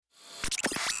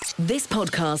This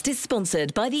podcast is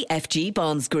sponsored by the FG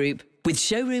Barnes Group, with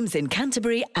showrooms in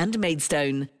Canterbury and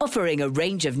Maidstone, offering a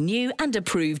range of new and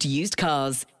approved used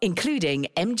cars, including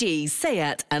MG,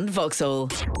 Seat and Vauxhall.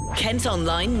 Kent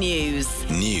Online News.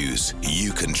 News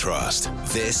you can trust.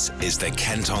 This is the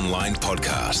Kent Online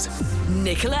Podcast.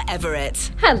 Nicola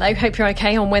Everett. Hello, hope you're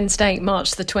okay on Wednesday,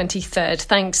 March the 23rd.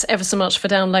 Thanks ever so much for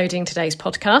downloading today's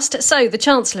podcast. So the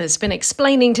Chancellor's been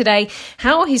explaining today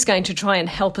how he's going to try and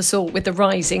help us all with the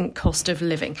rising cost of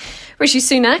living. Rishi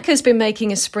Sunak has been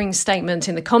making a spring statement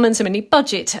in the Commons, a mini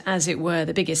budget, as it were.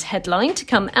 The biggest headline to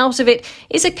come out of it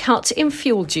is a cut in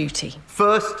fuel duty.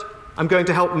 First, I'm going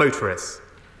to help motorists.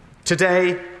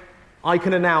 Today, I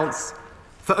can announce,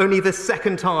 for only the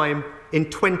second time in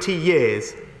 20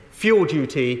 years, fuel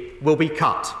duty will be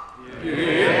cut.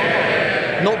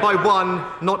 Yeah. Not by 1,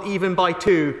 not even by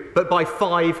 2, but by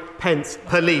 5 pence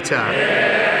per litre.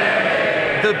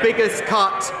 Yeah. The biggest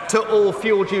cut to all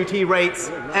fuel duty rates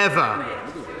ever.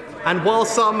 And while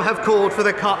some have called for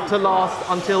the cut to last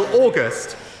until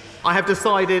August, I have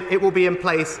decided it will be in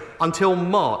place until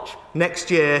March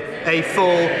next year, a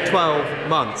full 12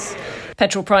 months.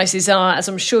 Petrol prices are, as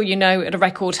I'm sure you know, at a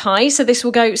record high, so this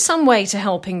will go some way to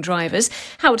helping drivers.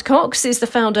 Howard Cox is the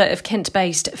founder of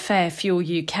Kent-based Fair Fuel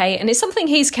UK, and it's something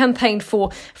he's campaigned for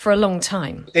a long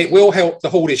time. It will help the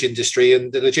haulage industry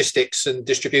and the logistics and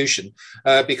distribution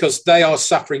because they are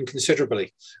suffering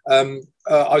considerably. I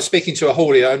was speaking to a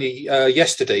haulier only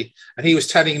yesterday, and he was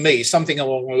telling me something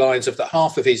along the lines of that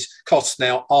half of his costs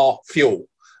now are fuel.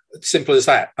 Simple as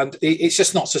that. And it's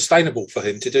just not sustainable for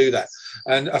him to do that.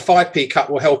 And a 5p cut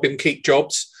will help him keep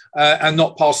jobs and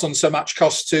not pass on so much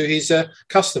cost to his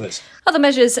customers. Other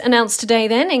measures announced today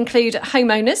then include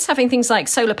homeowners having things like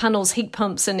solar panels, heat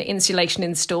pumps and insulation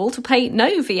installed to pay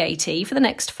no VAT for the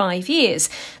next 5 years.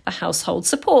 The Household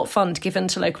Support Fund given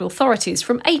to local authorities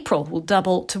from April will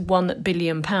double to £1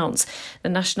 billion. The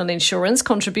National Insurance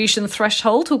contribution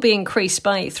threshold will be increased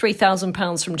by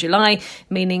 £3,000 from July,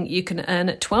 meaning you can earn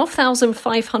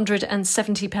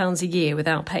 £12,570 a year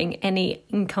without paying any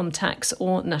income tax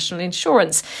or national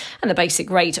insurance. And the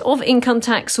basic rate of income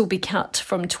tax will be cut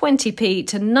from 20p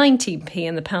to 90p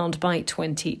in the pound by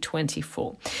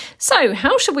 2024. So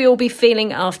how should we all be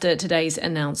feeling after today's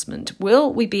announcement?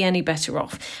 Will we be any better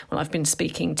off? Well, I've been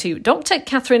speaking to Dr.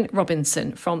 Catherine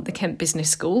Robinson from the Kent Business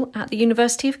School at the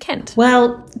University of Kent.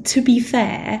 Well, to be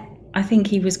fair, I think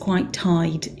he was quite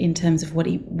tied in terms of what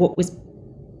was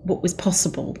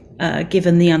possible,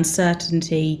 given the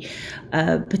uncertainty,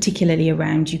 particularly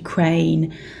around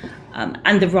Ukraine,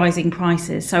 and the rising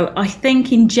prices. So I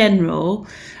think in general,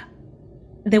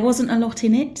 there wasn't a lot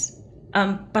in it,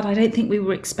 but I don't think we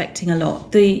were expecting a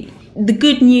lot. The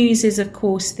good news is, of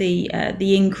course, the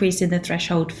increase in the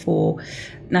threshold for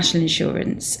national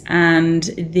insurance and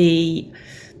the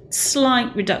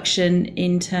slight reduction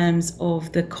in terms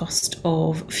of the cost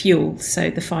of fuel. So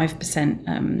the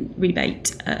 5%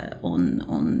 rebate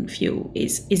on fuel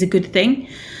is a good thing.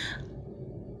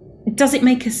 Does it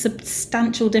make a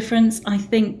substantial difference? I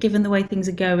think, given the way things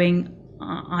are going,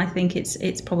 I think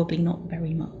it's probably not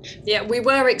very much. Yeah, we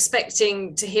were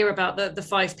expecting to hear about the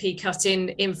 5p cut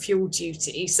in fuel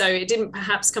duty, so it didn't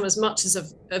perhaps come as much as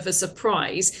of a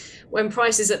surprise. When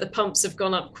prices at the pumps have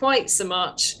gone up quite so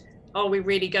much, are we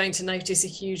really going to notice a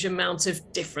huge amount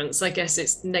of difference? I guess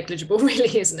it's negligible,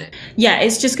 really, isn't it? Yeah,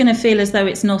 it's just going to feel as though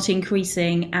it's not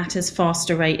increasing at as fast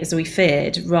a rate as we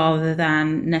feared, rather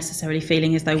than necessarily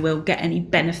feeling as though we'll get any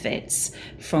benefits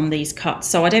from these cuts.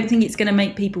 So I don't think it's going to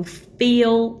make people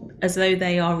feel as though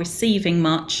they are receiving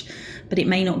much, but it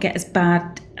may not get as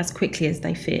bad as quickly as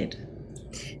they feared.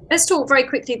 Let's talk very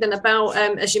quickly then about,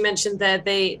 as you mentioned there,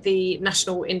 the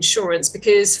national insurance,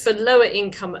 because for lower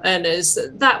income earners,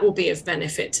 that will be of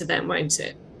benefit to them, won't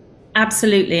it?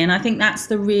 Absolutely. And I think that's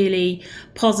the really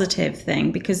positive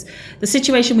thing, because the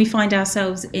situation we find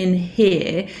ourselves in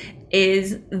here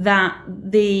is that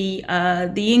the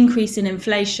increase in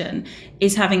inflation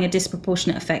is having a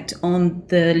disproportionate effect on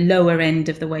the lower end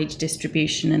of the wage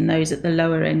distribution and those at the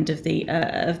lower end of the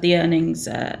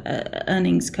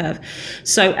earnings curve.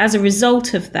 So as a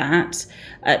result of that,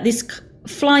 this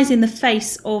flies in the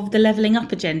face of the levelling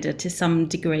up agenda to some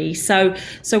degree. So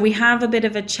we have a bit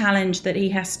of a challenge that he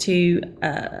has to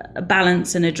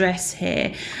balance and address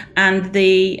here, and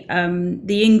the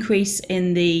increase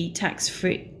in the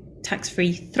tax-free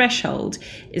threshold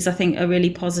is, I think, a really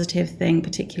positive thing,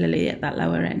 particularly at that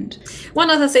lower end. One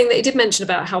other thing that he did mention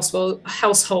about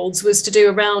households was to do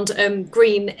around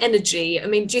green energy. I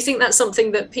mean, do you think that's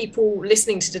something that people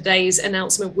listening to today's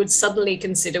announcement would suddenly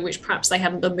consider, which perhaps they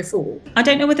hadn't done before? I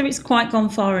don't know whether it's quite gone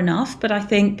far enough, but I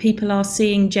think people are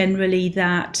seeing generally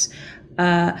that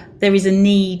there is a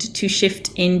need to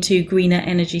shift into greener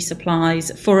energy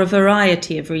supplies for a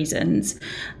variety of reasons.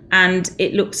 And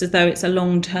it looks as though it's a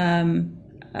long-term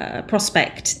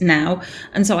prospect now.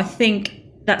 And so I think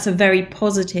that's a very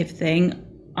positive thing.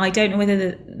 I don't know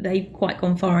whether they've quite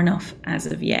gone far enough as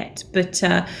of yet, but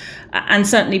and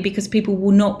certainly because people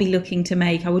will not be looking to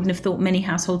make, I wouldn't have thought many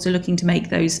households are looking to make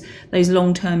those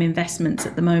long-term investments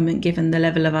at the moment, given the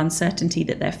level of uncertainty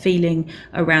that they're feeling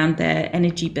around their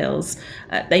energy bills.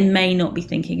 They may not be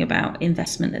thinking about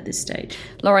investment at this stage.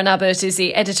 Lauren Abbott is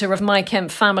the editor of My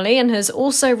Kemp Family and has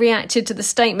also reacted to the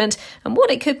statement and what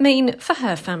it could mean for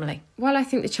her family. Well, I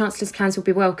think the Chancellor's plans will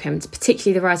be welcomed,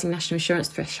 particularly the rising national insurance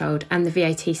threshold and the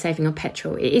VAT saving on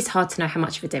petrol. It is hard to know how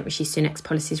much of a dent Rishi Sunak's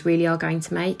policies really are going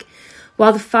to make.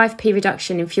 While the 5p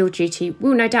reduction in fuel duty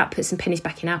will no doubt put some pennies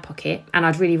back in our pocket, and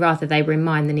I'd really rather they were in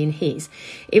mine than in his,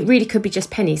 it really could be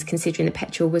just pennies considering the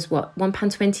petrol was,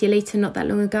 £1.20 a litre not that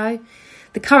long ago?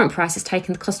 The current price has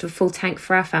taken the cost of a full tank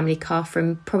for our family car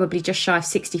from probably just shy of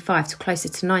 £65 to closer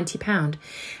to £90.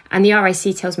 And the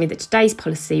RAC tells me that today's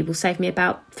policy will save me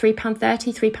about £3.30,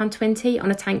 £3.20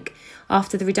 on a tank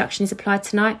after the reduction is applied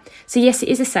tonight. So yes, it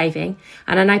is a saving.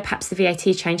 And I know perhaps the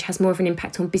VAT change has more of an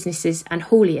impact on businesses and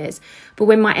hauliers. But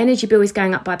when my energy bill is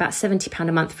going up by about £70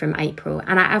 a month from April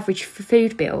and our average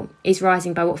food bill is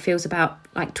rising by what feels about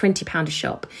like £20 a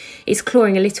shop, it's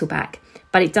clawing a little back.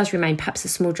 But it does remain perhaps a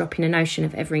small drop in an ocean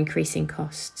of ever-increasing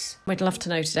costs. We'd love to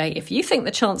know today if you think the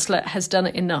Chancellor has done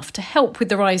enough to help with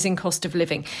the rising cost of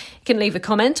living. You can leave a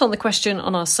comment on the question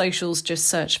on our socials. Just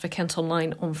search for Kent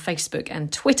Online on Facebook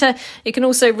and Twitter. You can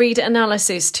also read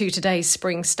analysis to today's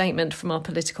spring statement from our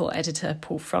political editor,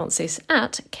 Paul Francis,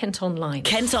 at Kent Online.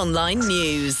 Kent Online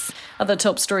News. Other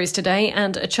top stories today,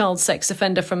 and a child sex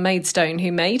offender from Maidstone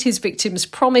who made his victims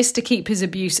promise to keep his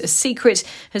abuse a secret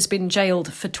has been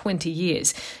jailed for 20 years.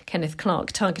 Kenneth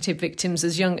Clark targeted victims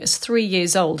as young as 3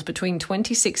 years old between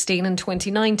 2016 and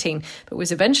 2019, but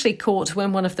was eventually caught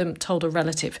when one of them told a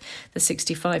relative. The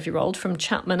 65-year-old from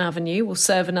Chapman Avenue will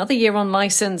serve another year on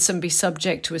licence and be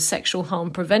subject to a sexual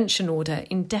harm prevention order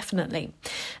indefinitely.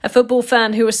 A football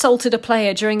fan who assaulted a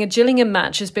player during a Gillingham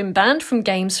match has been banned from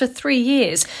games for 3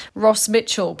 years. Ross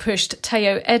Mitchell pushed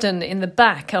Teo Eden in the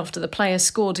back after the player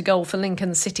scored a goal for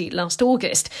Lincoln City last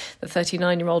August. The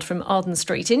 39-year-old from Arden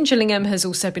Street in Gillingham has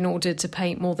also been ordered to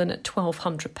pay more than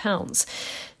 £1,200.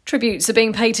 Tributes are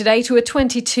being paid today to a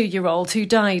 22-year-old who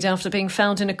died after being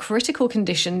found in a critical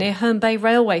condition near Herne Bay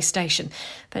railway station.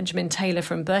 Benjamin Taylor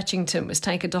from Birchington was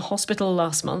taken to hospital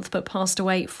last month but passed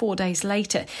away 4 days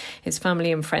later. His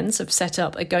family and friends have set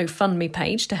up a GoFundMe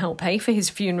page to help pay for his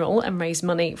funeral and raise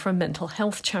money for a mental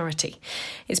health charity.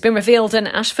 It's been revealed an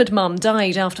Ashford mum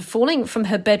died after falling from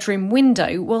her bedroom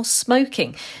window while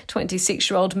smoking.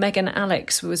 26-year-old Megan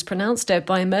Alex was pronounced dead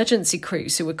by emergency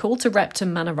crews who were called to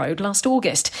Repton Manor Road last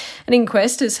August. An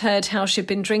inquest has heard how she'd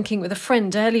been drinking with a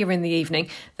friend earlier in the evening.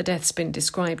 The death's been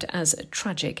described as a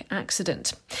tragic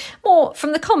accident. More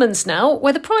from the Commons now,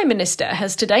 where the Prime Minister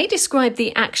has today described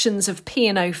the actions of P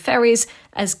and O Ferries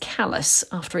as callous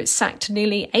after it sacked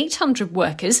nearly 800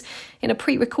 workers in a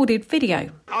pre-recorded video.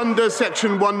 Under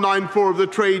Section 194 of the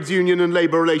Trades Union and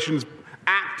Labour Relations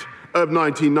Act of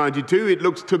 1992, it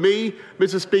looks to me,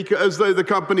 Mr. Speaker, as though the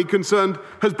company concerned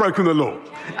has broken the law,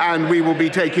 and we will be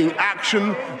taking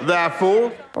action,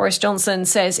 therefore. Boris Johnson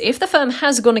says if the firm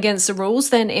has gone against the rules,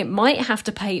 then it might have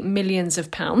to pay millions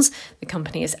of pounds. The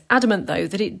company is adamant, though,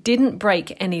 that it didn't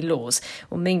break any laws.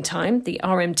 Well, meantime, the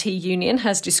RMT union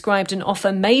has described an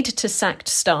offer made to sacked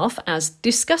staff as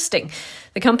disgusting.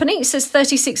 The company says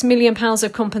 £36 million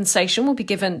of compensation will be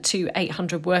given to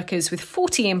 800 workers with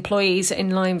 40 employees in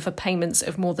line for payments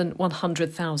of more than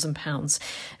 £100,000.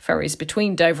 Ferries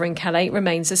between Dover and Calais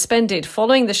remain suspended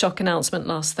following the shock announcement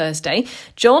last Thursday.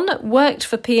 John worked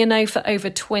for P and O for over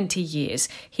 20 years.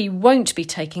 He won't be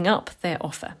taking up their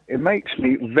offer. It makes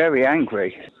me very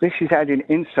angry. This is adding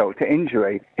insult to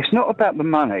injury. It's not about the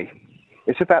money.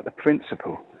 It's about the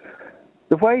principle.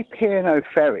 The way P and O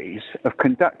Ferries have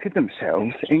conducted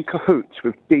themselves in cahoots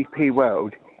with DP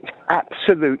World is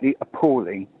absolutely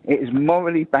appalling. It is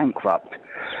morally bankrupt.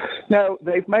 Now,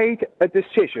 they've made a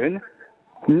decision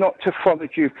not to follow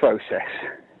due process.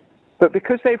 But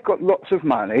because they've got lots of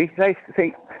money, they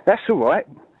think, that's all right,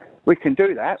 we can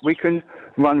do that. We can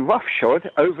run roughshod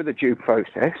over the due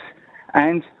process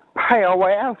and pay our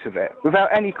way out of it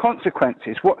without any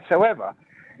consequences whatsoever.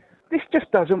 This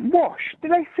just doesn't wash. Do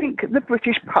they think the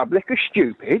British public are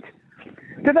stupid?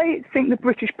 Do they think the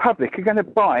British public are going to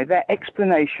buy their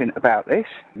explanation about this?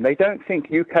 They don't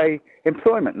think UK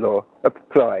employment law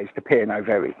applies to P and O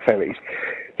Ferries.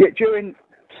 Yet during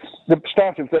the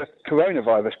start of the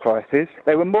coronavirus crisis,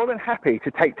 they were more than happy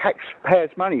to take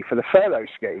taxpayers' money for the furlough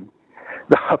scheme.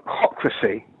 The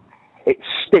hypocrisy, it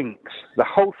stinks. The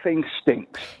whole thing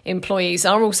stinks. Employees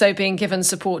are also being given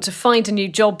support to find a new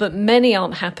job, but many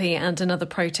aren't happy, and another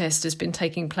protest has been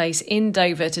taking place in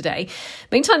Dover today.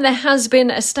 Meantime, there has been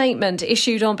a statement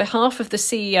issued on behalf of the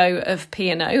CEO of P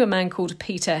and O, a man called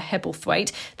Peter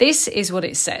Hebblethwaite. This is what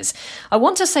it says. I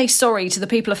want to say sorry to the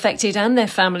people affected and their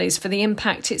families for the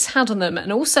impact it's had on them,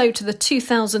 and also to the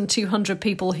 2,200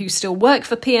 people who still work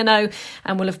for P and O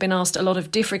and will have been asked a lot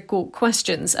of difficult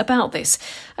questions about this.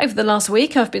 Over the last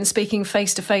week, I've been speaking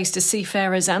face-to-face to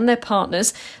seafarers and their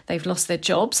partners. They've lost their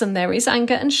jobs and there is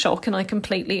anger and shock, and I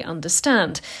completely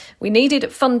understand. We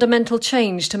needed fundamental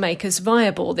change to make us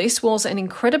viable. This was an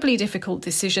incredibly difficult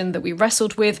decision that we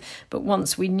wrestled with, but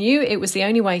once we knew it was the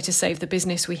only way to save the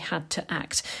business, we had to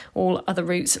act. All other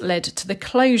routes led to the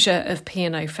closure of P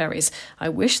and O Ferries. I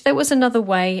wish there was another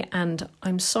way, and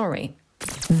I'm sorry.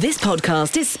 This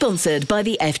podcast is sponsored by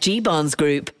the FG Barnes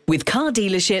Group, with car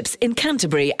dealerships in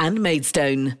Canterbury and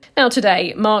Maidstone. Now,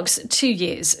 today marks 2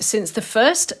 years since the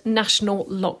first national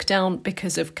lockdown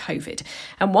because of COVID.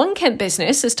 And one Kent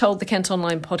business has told the Kent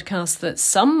Online podcast that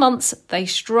some months they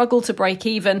struggle to break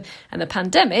even, and the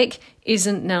pandemic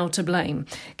isn't now to blame.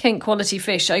 Kent Quality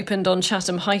Fish opened on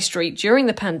Chatham High Street during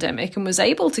the pandemic and was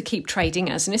able to keep trading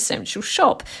as an essential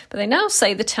shop. But they now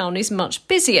say the town is much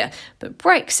busier. But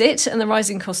Brexit and the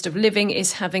rising cost of living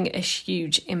is having a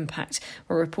huge impact.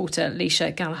 Our reporter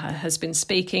Leisha Gallagher has been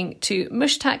speaking to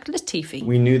Mushtaq Latifi.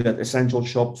 We knew that essential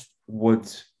shops would,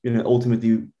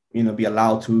 ultimately, be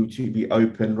allowed to be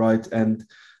open, right? And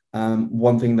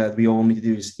one thing that we all need to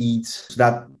do is eat. So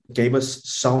that gave us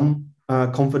some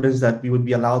confidence that we would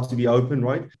be allowed to be open,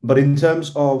 right? But in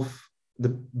terms of the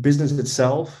business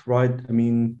itself, right? I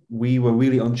mean, we were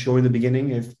really unsure in the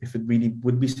beginning if it really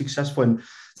would be successful. And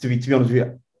to be honest with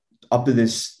you, up to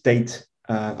this date,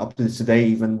 up to today,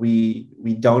 even we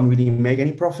don't really make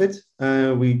any profit.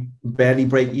 We barely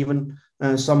break even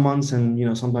some months,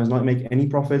 and sometimes not make any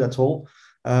profit at all.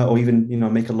 Or even,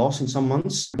 make a loss in some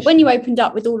months. When you opened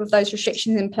up with all of those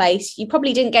restrictions in place, you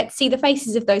probably didn't get to see the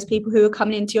faces of those people who were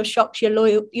coming into your shops, your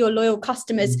loyal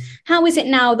customers. How is it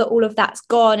now that all of that's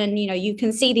gone and, you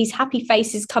can see these happy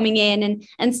faces coming in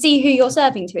and see who you're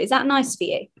serving to? Is that nice for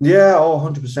you? Yeah,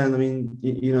 100%. I mean,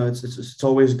 it's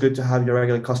always good to have your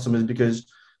regular customers because,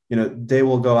 they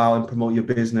will go out and promote your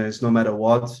business no matter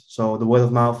what. So the word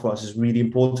of mouth for us is really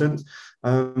important.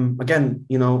 Again,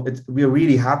 we're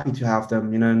really happy to have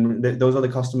them, and those are the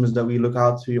customers that we look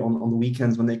out to on the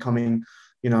weekends when they're coming,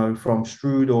 from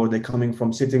Strood, or they're coming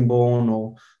from Sittingbourne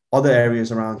or other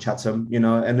areas around Chatham,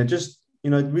 and it just, it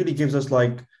really gives us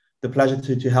like the pleasure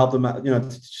to help them out,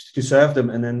 to serve them,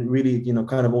 and then really,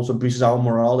 kind of also boosts our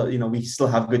morale that, we still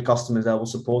have good customers that will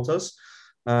support us.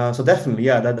 So definitely,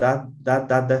 yeah, that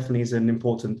definitely is an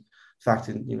important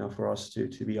factor, for us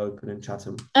to be open in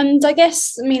Chatham. And I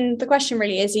guess, the question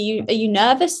really is, are you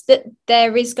nervous that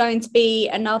there is going to be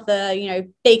another,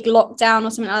 big lockdown or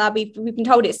something like that? We've been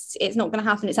told it's not going to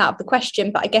happen, it's out of the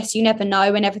question, but I guess you never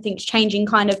know, and everything's changing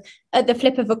kind of at the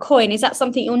flip of a coin. Is that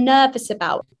something you're nervous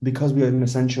about? Because we're an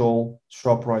essential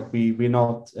shop, right? We're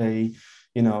not a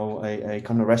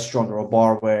kind of restaurant or a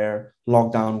bar where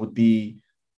lockdown would be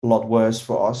a lot worse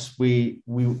for us.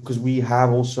 Because we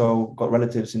have also got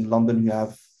relatives in London who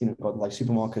have got like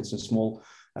supermarkets and small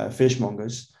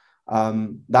fishmongers.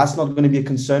 That's not going to be a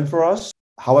concern for us.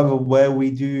 However, where we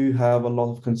do have a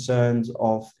lot of concerns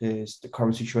of is the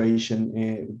current situation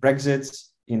in Brexit,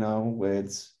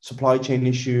 with supply chain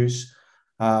issues,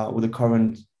 with the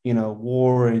current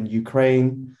war in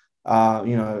Ukraine,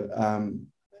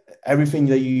 everything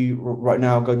that you right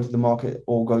now go to the market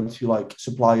or go to like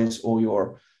suppliers or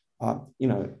your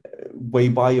where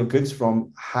you buy your goods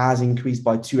from has increased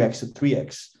by 2x to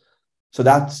 3x. So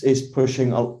that is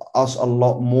pushing us a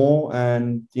lot more.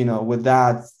 And, with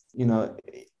that,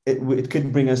 it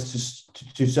could bring us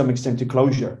to some extent to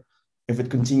closure if it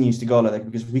continues to go like that,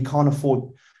 because we can't afford,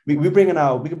 we can bring in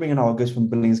our goods from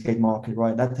Billingsgate Market,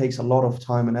 right? That takes a lot of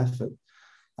time and effort.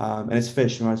 And it's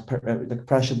fish, it's like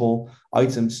perishable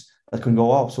items that can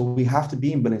go up. So we have to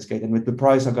be in Billingsgate, and with the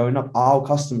price are going up, our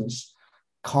customers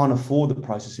can't afford the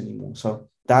prices anymore. So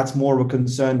that's more of a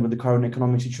concern with the current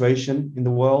economic situation in the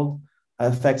world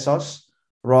affects us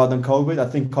rather than COVID. I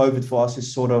think COVID for us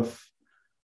is sort of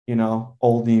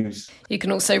old news. You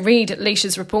can also read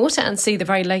Leisha's report and see the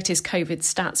very latest COVID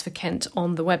stats for Kent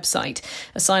on the website.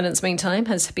 A silence, meantime,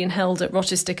 has been held at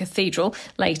Rochester Cathedral.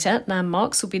 Later,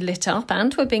 landmarks will be lit up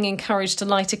and we're being encouraged to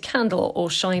light a candle or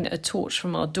shine a torch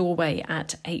from our doorway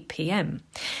at 8 p.m.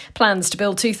 Plans to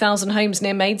build 2,000 homes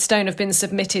near Maidstone have been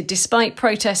submitted despite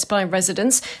protests by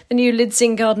residents. The new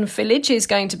Lidsing Garden Village is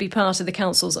going to be part of the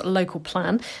council's local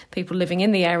plan. People living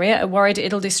in the area are worried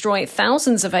it'll destroy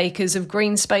thousands of acres of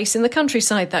green space in the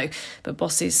countryside, though, but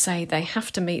bosses say they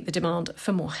have to meet the demand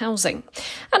for more housing.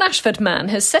 An Ashford man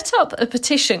has set up a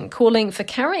petition calling for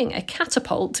carrying a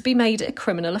catapult to be made a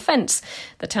criminal offence.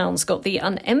 The town's got the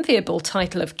unenviable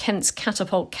title of Kent's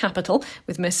catapult capital,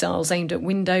 with missiles aimed at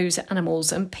windows,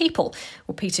 animals and people.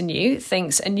 Well, Peter New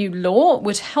thinks a new law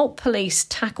would help police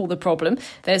tackle the problem.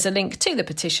 There's a link to the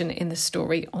petition in the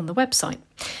story on the website.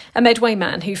 A Medway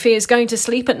man who fears going to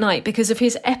sleep at night because of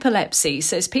his epilepsy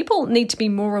says people need to be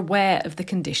more aware of the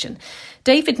condition.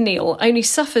 David Neale only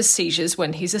suffers seizures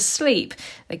when he's asleep.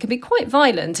 They can be quite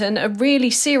violent, and a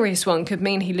really serious one could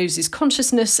mean he loses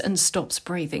consciousness and stops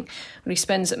breathing. And he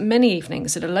spends many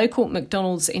evenings at a local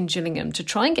McDonald's in Gillingham to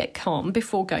try and get calm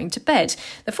before going to bed.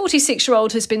 The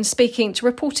 46-year-old has been speaking to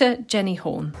reporter Jenni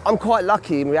Horn. I'm quite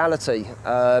lucky in reality.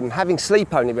 Having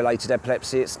sleep-only related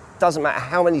epilepsy, it doesn't matter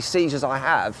how many seizures I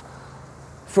have.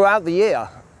 Throughout the year,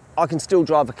 I can still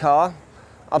drive a car.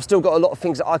 I've still got a lot of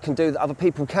things that I can do that other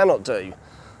people cannot do.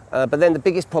 But then the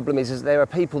biggest problem is there are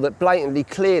people that blatantly,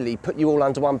 clearly put you all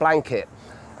under one blanket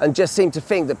and just seem to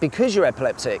think that because you're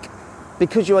epileptic,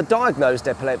 because you are diagnosed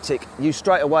epileptic, you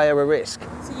straight away are a risk.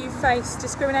 So you face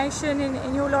discrimination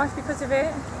in your life because of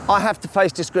it? I have to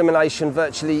face discrimination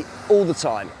virtually all the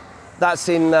time. That's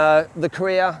in the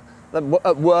career,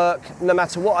 at work, no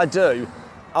matter what I do.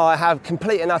 I have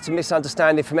complete and utter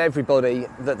misunderstanding from everybody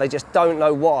that they just don't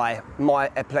know why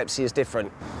my epilepsy is different.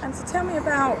 And so tell me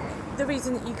about the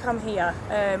reason that you come here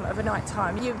of a night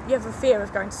time. You have a fear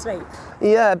of going to sleep?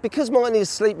 Yeah, because mine is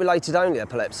sleep-related only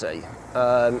epilepsy,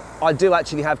 I do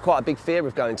actually have quite a big fear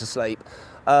of going to sleep.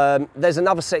 There's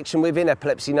another section within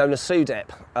epilepsy known as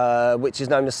SUDEP, which is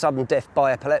known as sudden death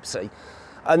by epilepsy.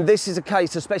 And this is a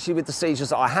case, especially with the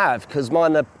seizures that I have, because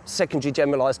mine are secondary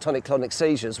generalised tonic-clonic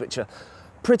seizures, which are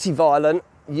pretty violent.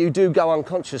 You do go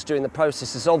unconscious during the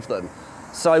processes of them.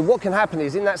 So what can happen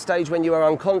is in that stage when you are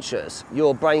unconscious,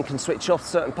 your brain can switch off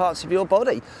certain parts of your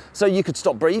body. So you could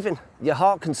stop breathing, your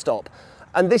heart can stop.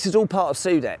 And this is all part of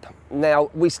SUDEP.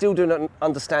 Now, we still do not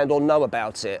understand or know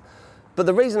about it. But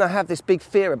the reason I have this big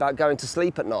fear about going to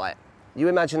sleep at night, you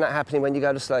imagine that happening when you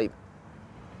go to sleep.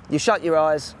 You shut your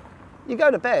eyes, you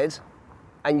go to bed,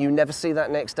 and you never see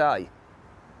that next day.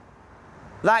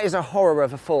 That is a horror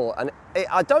of a thought, and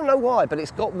I don't know why, but it's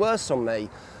got worse on me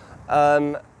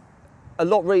a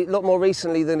lot more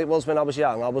recently than it was when I was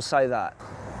young, I will say that.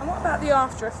 And what about the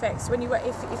after effects? When if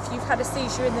you've had a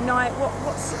seizure in the night,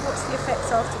 what's the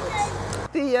effects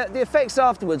afterwards? The effects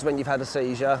afterwards when you've had a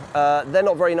seizure, they're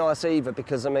not very nice either,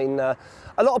 because, I mean, a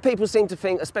lot of people seem to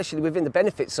think, especially within the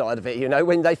benefit side of it,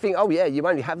 when they think, oh yeah, you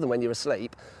only have them when you're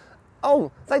asleep.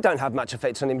 Oh, they don't have much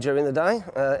effect on him during the day.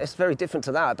 It's very different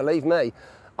to that, believe me.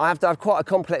 I have to have quite a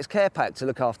complex care pack to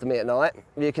look after me at night.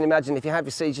 You can imagine if you have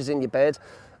your seizures in your bed,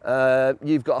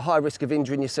 you've got a high risk of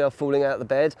injuring yourself falling out of the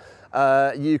bed.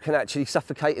 You can actually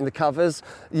suffocate in the covers.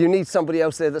 You need somebody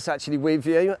else there that's actually with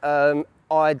you.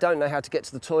 I don't know how to get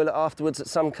to the toilet afterwards at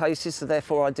some cases, so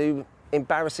therefore I do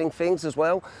embarrassing things as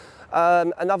well.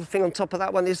 Another thing on top of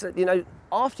that one is that,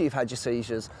 after you've had your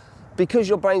seizures, because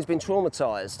your brain's been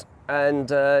traumatised, and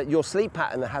your sleep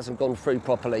pattern hasn't gone through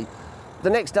properly, the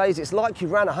next days it's like you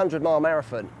ran a 100-mile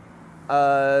marathon.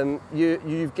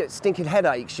 You get stinking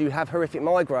headaches, you have horrific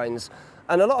migraines,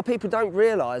 and a lot of people don't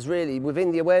realise really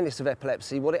within the awareness of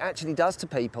epilepsy what it actually does to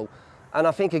people. And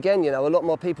I think again, a lot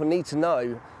more people need to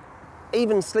know,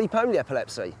 even sleep-only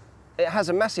epilepsy, it has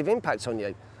a massive impact on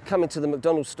you. Coming to the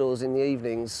McDonald's stores in the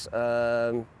evenings,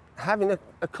 having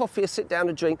a coffee, a sit down,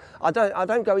 a drink. I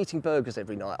don't go eating burgers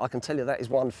every night. I can tell you that is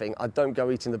one thing. I don't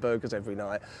go eating the burgers every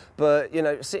night. But,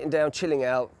 sitting down, chilling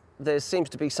out, there seems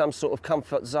to be some sort of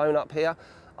comfort zone up here.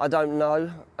 I don't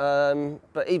know.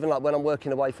 But even like when I'm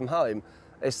working away from home,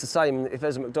 it's the same. If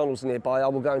there's a McDonald's nearby, I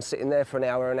will go and sit in there for an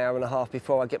hour and a half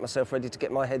before I get myself ready to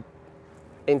get my head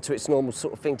into its normal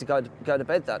sort of thing to go to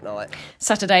bed that night.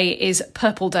 Saturday is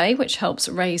Purple Day, which helps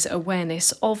raise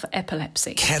awareness of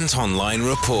epilepsy. Kent Online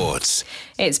reports.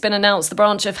 It's been announced the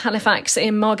branch of Halifax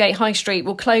in Margate High Street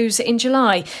will close in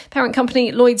July. Parent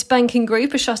company Lloyds Banking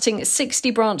Group are shutting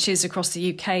 60 branches across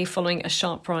the UK following a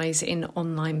sharp rise in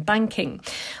online banking.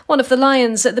 One of the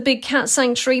lions at the Big Cat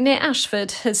Sanctuary near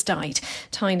Ashford has died.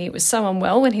 Tiny was so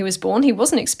unwell when he was born he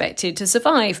wasn't expected to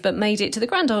survive, but made it to the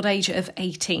grand old age of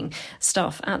 18.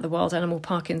 Staff at the Wild Animal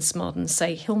Park in Smarden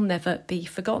say he'll never be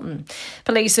forgotten.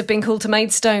 Police have been called to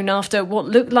Maidstone after what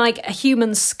looked like a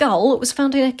human skull was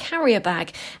found in a carrier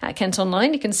bag. At Kent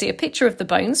Online, you can see a picture of the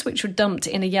bones, which were dumped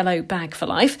in a yellow bag for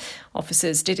life.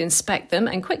 Officers did inspect them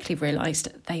and quickly realised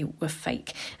they were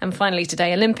fake. And finally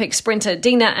today, Olympic sprinter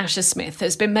Dina Asher-Smith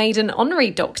has been made an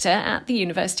honorary doctor at the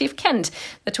University of Kent.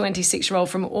 The 26-year-old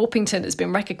from Orpington has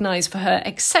been recognised for her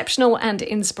exceptional and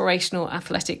inspirational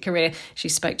athletic career. She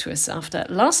spoke to us after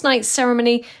last night's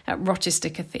ceremony at Rochester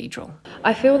Cathedral.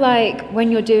 I feel like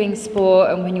when you're doing sport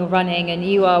and when you're running and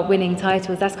you are winning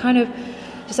titles, that's kind of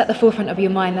just at the forefront of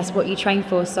your mind. That's what you train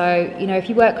for. So, you know, if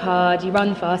you work hard, you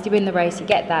run fast, you win the race, you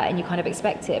get that and you kind of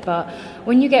expect it. But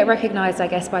when you get recognised, I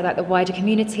guess, by like the wider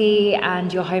community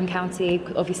and your home county,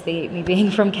 obviously me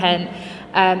being from Kent,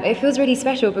 it feels really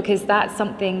special because that's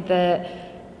something that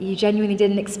you genuinely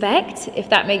didn't expect, if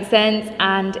that makes sense.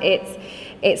 And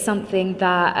it's something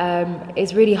that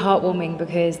is really heartwarming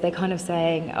because they're kind of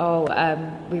saying,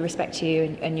 we respect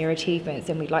you and your achievements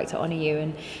and we'd like to honour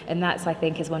you. And that's, I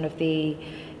think, is one of the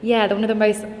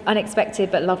most unexpected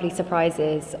but lovely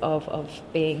surprises of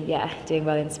being, doing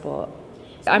well in sport.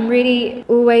 I'm really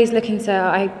always looking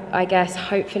to, I guess,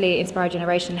 hopefully inspire a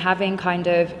generation, having kind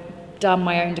of done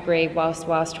my own degree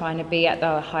whilst trying to be at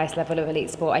the highest level of elite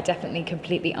sport. I definitely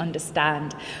completely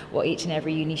understand what each and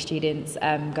every uni student's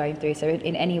going through. So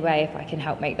in any way, if I can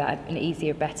help make that an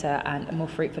easier, better and a more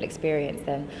fruitful experience,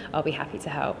 then I'll be happy to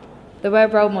help. The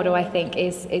word role model, I think,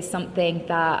 is something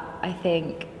that I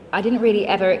think I didn't really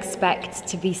ever expect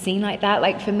to be seen like that.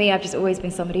 Like for me, I've just always been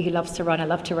somebody who loves to run. I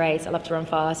love to race. I love to run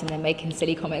fast and then making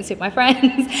silly comments with my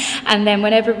friends. And then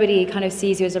when everybody kind of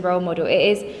sees you as a role model, it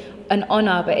is an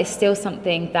honour, but it's still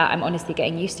something that I'm honestly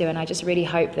getting used to. And I just really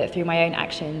hope that through my own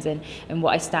actions and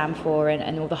what I stand for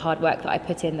and all the hard work that I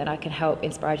put in, that I can help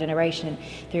inspire a generation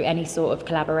through any sort of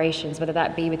collaborations, whether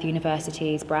that be with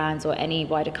universities, brands or any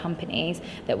wider companies,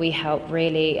 that we help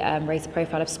really raise the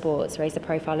profile of sports, raise the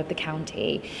profile of the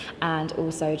county, and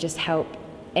also just help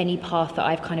any path that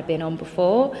I've kind of been on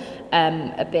before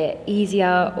a bit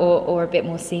easier or a bit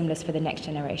more seamless for the next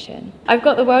generation. I've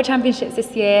got the World Championships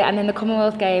this year and then the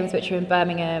Commonwealth Games, which are in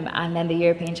Birmingham, and then the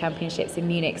European Championships in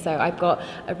Munich. So I've got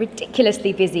a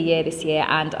ridiculously busy year this year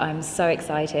and I'm so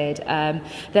excited.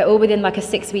 They're all within like a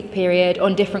 6-week period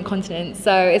on different continents.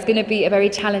 So it's going to be a very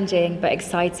challenging but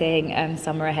exciting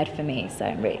summer ahead for me. So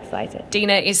I'm really excited.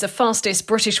 Dina is the fastest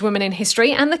British woman in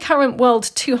history and the current world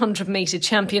 200-metre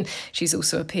champion. She's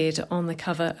also appeared on the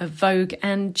cover of Vogue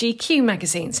and GQ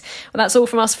magazines. Well, that's all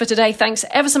from us for today. Thanks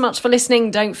ever so much for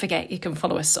listening. Don't forget you can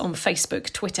follow us on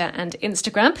Facebook, Twitter and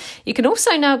Instagram. You can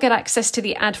also now get access to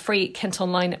the ad-free Kent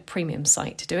Online premium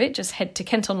site. To do it, just head to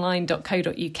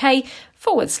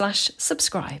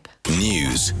kentonline.co.uk/subscribe.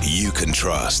 News you can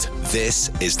trust.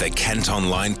 This is the Kent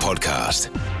Online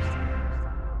Podcast.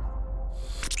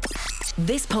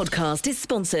 This podcast is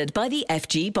sponsored by the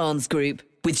FG Barnes Group,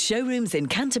 with showrooms in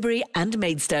Canterbury and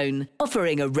Maidstone,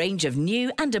 offering a range of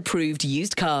new and approved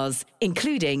used cars,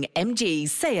 including MG,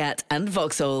 Seat and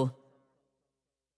Vauxhall.